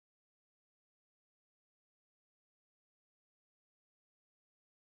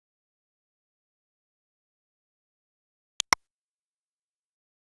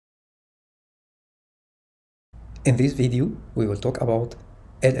In this video, we will talk about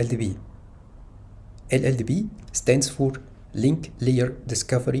LLDP. LLDP stands for Link Layer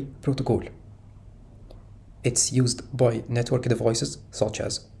Discovery Protocol. It's used by network devices such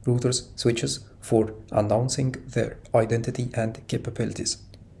as routers, switches for announcing their identity and capabilities.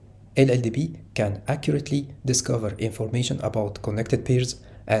 LLDP can accurately discover information about connected pairs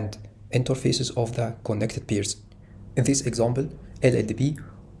and interfaces of the connected pairs. In this example, LLDP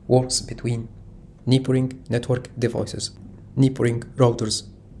works between neighboring network devices. Neighboring routers.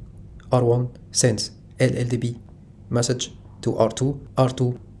 R1 sends LLDP message to R2.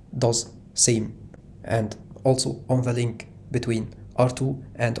 R2 does same, and also on the link between R2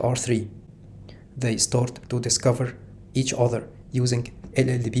 and R3. They start to discover each other using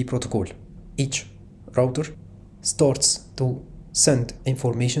LLDP protocol. Each router starts to send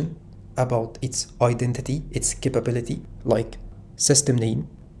information about its identity, its capability, like system name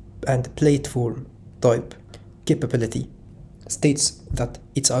and platform type. Capability states that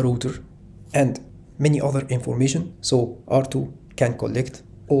it's a router and many other information, so R2 can collect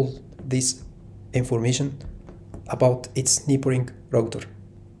all this information about its neighboring router.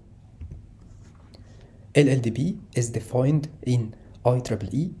 LLDP is defined in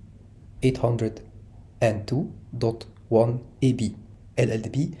IEEE 802.1ab.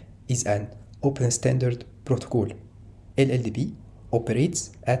 LLDP is an open standard protocol. LLDP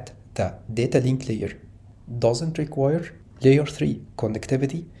operates at the data link layer, doesn't require layer 3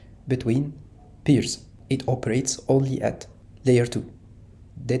 connectivity between peers. It operates only at layer 2,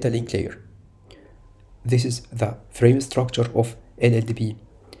 data link layer. This is the frame structure of LLDP.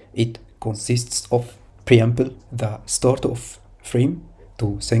 It consists of preamble, the start of frame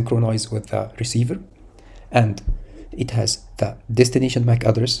to synchronize with the receiver, and it has the destination MAC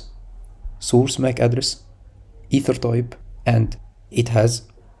address, source MAC address, ether type, and it has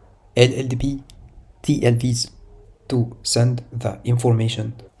LLDP TLVs to send the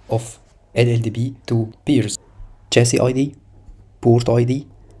information of LLDP to peers, chassis ID, port ID,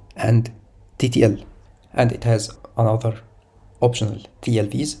 and TTL. And it has another optional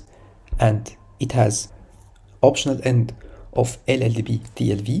TLVs, and it has optional end of LLDP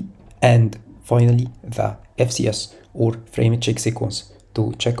TLV, and finally the FCS or frame check sequence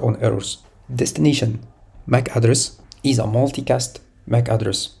to check on errors. Destination MAC address is a multicast MAC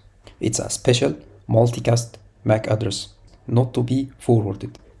address. It's a special multicast MAC address, not to be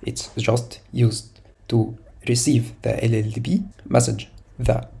forwarded. It's just used to receive the LLDP message.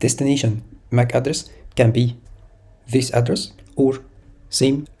 The destination MAC address can be this address or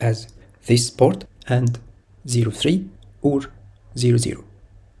same as this port and 03 or 00.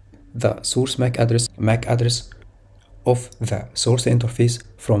 The source MAC address of the source interface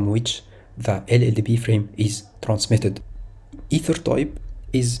from which the LLDP frame is transmitted. Ether type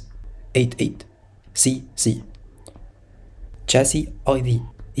is 88CC. Chassis ID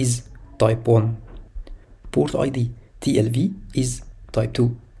is type 1. Port ID TLV is type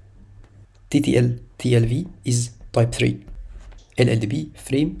 2. TTL TLV is type 3. LLDP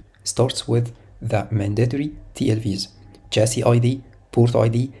frame starts with the mandatory TLVs, chassis ID, port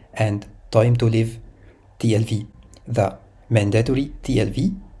ID, and time to live TLV. The mandatory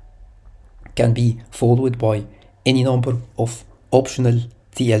TLV can be followed by any number of optional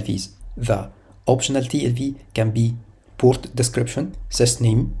TLVs. The optional TLV can be port description, system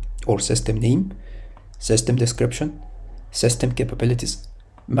name or system name, system description, system capabilities,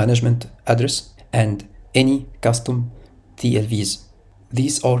 management address, and any custom TLVs.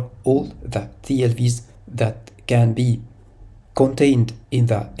 These are all the TLVs that can be contained in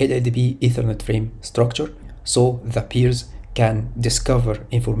the LLDP Ethernet frame structure, so the peers can discover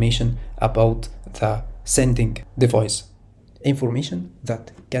information about the sending device. Information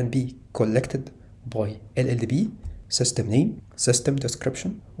that can be collected by LLDP: system name, system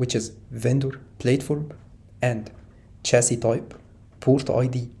description, which is vendor platform, and chassis type, port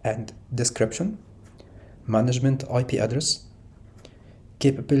ID and description, management IP address,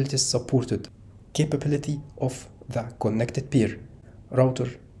 capabilities supported, capability of the connected pair,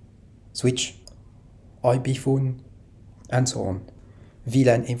 router, switch, IP phone, and so on.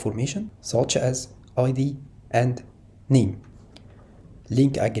 VLAN information such as ID and name.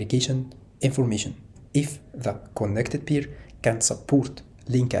 Link aggregation information, if the connected pair can support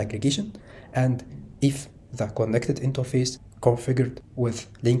link aggregation, and if the connected interface configured with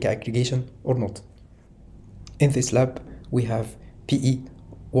link aggregation or not. In this lab, we have PE1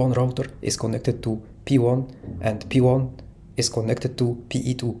 router is connected to P1 and P1 is connected to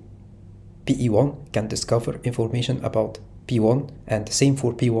PE2. PE1 can discover information about P1 and same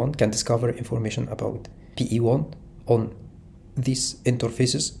for P1 can discover information about PE1 on these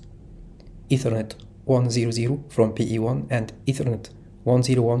interfaces: Ethernet 100 from PE1 and Ethernet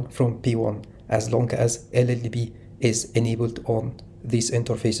 101 from P1, as long as LLDP is enabled on these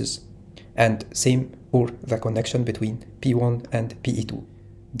interfaces. And same for the connection between P1 and PE2.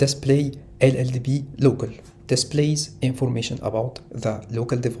 Display LLDP local displays information about the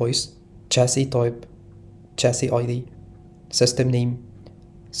local device, chassis type, chassis ID, system name,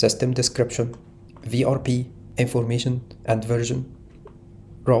 system description, VRP information and version,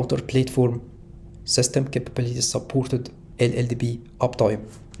 router platform, system capabilities supported, LLDP uptime,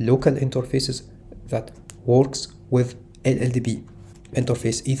 local interfaces that works with LLDP,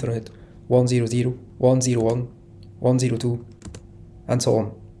 interface Ethernet 100, 101, 102, and so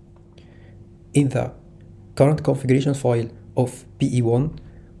on. In the current configuration file of PE1,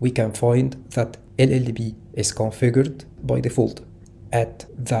 we can find that LLDP is configured by default. At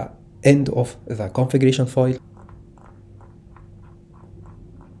the end of the configuration file,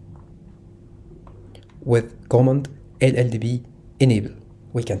 with command LLDP enable,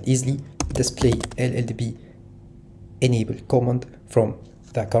 we can easily display LLDP enable command from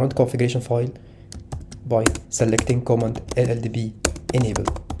the current configuration file by selecting command LLDP enable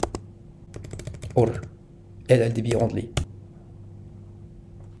or LLDP only.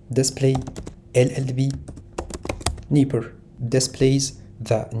 Display LLDP Neighbor displays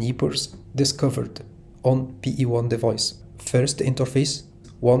the neighbors discovered on PE1 device. First interface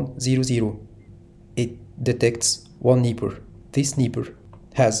 100. It detects one neighbor. This neighbor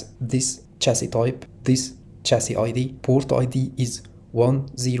has this chassis type, this chassis ID. Port ID is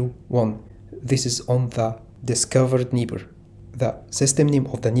 101. This is on the discovered neighbor. The system name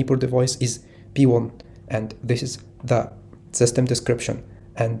of the neighbor device is P1, and this is the system description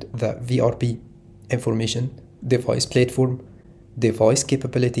and the VRP information, device platform, device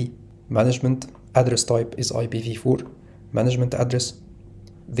capability, management address type is IPv4, management address,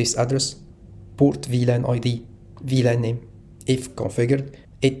 this address, port VLAN ID, VLAN name. If configured,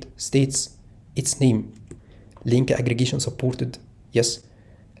 it states its name. Link aggregation supported, yes.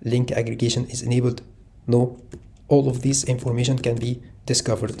 Link aggregation is enabled, no. All of this information can be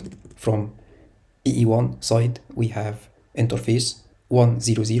discovered. From PE1 side, we have interface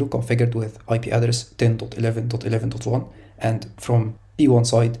 100 configured with IP address 10.11.11.1, and from P1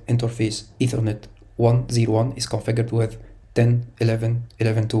 side, interface Ethernet 101 is configured with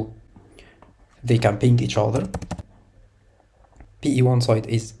 10.11.11.2. They can ping each other. PE1 side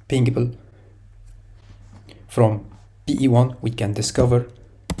is pingable. From PE1, we can discover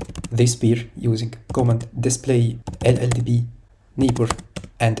this pair using command display LLDP neighbor,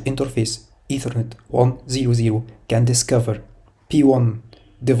 and interface Ethernet 100 can discover P1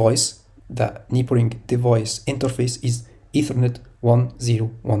 device. The neighboring device interface is Ethernet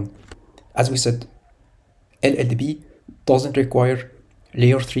 101. As we said, LLDP doesn't require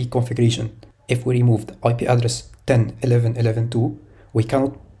layer 3 configuration. If we remove the IP address 10.11.11.2, we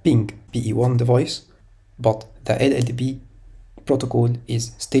cannot ping PE1 device, but the LLDP protocol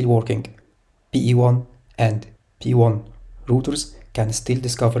is still working. PE1 and P1 routers can still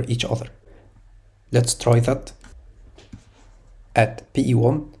discover each other. Let's try that. At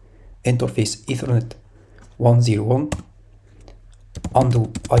PE1, interface Ethernet 101,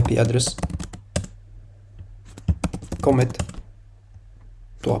 undo IP address, commit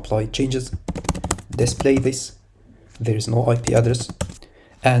to apply changes, display this, there is no IP address,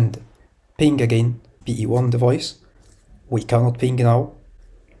 and ping again PE1 device. We cannot ping now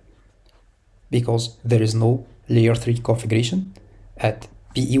because there is no layer 3 configuration. At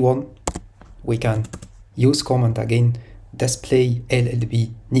PE1, we can use command again display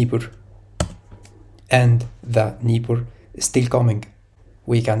LLDP neighbor, and the neighbor is still coming.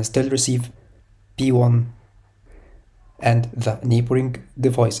 We can still receive P1, and the neighboring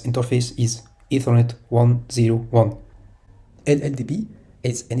device interface is Ethernet 101. LLDP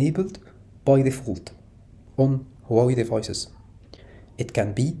is enabled by default on Huawei devices. It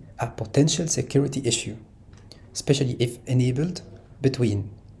can be a potential security issue, especially if enabled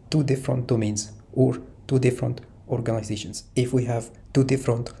between two different domains or two different organizations. If we have two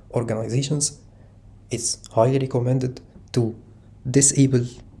different organizations, it's highly recommended to disable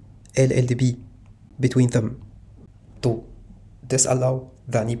LLDP between them to disallow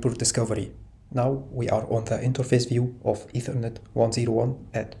the neighbor discovery. Now we are on the interface view of Ethernet 101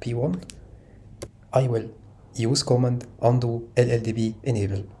 at P1. I will use command undo LLDP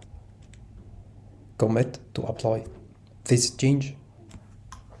enable. Commit to apply this change.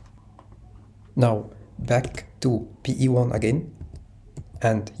 Now back to PE1 again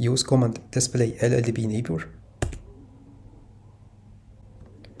and use command display LLDP neighbor.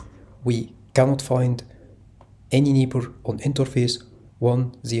 We cannot find any neighbor on interface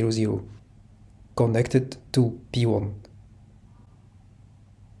 100. connected to P1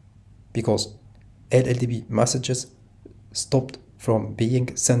 because LLDP messages stopped from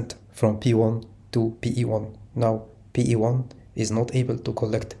being sent from P1 to PE1. Now PE1 is not able to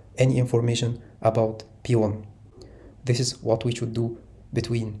collect any information about P1. This is what we should do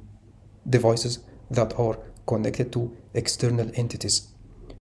between devices that are connected to external entities.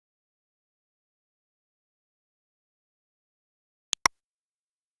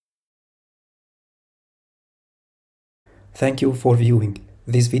 Thank you for viewing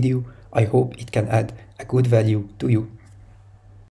this video. I hope it can add a good value to you.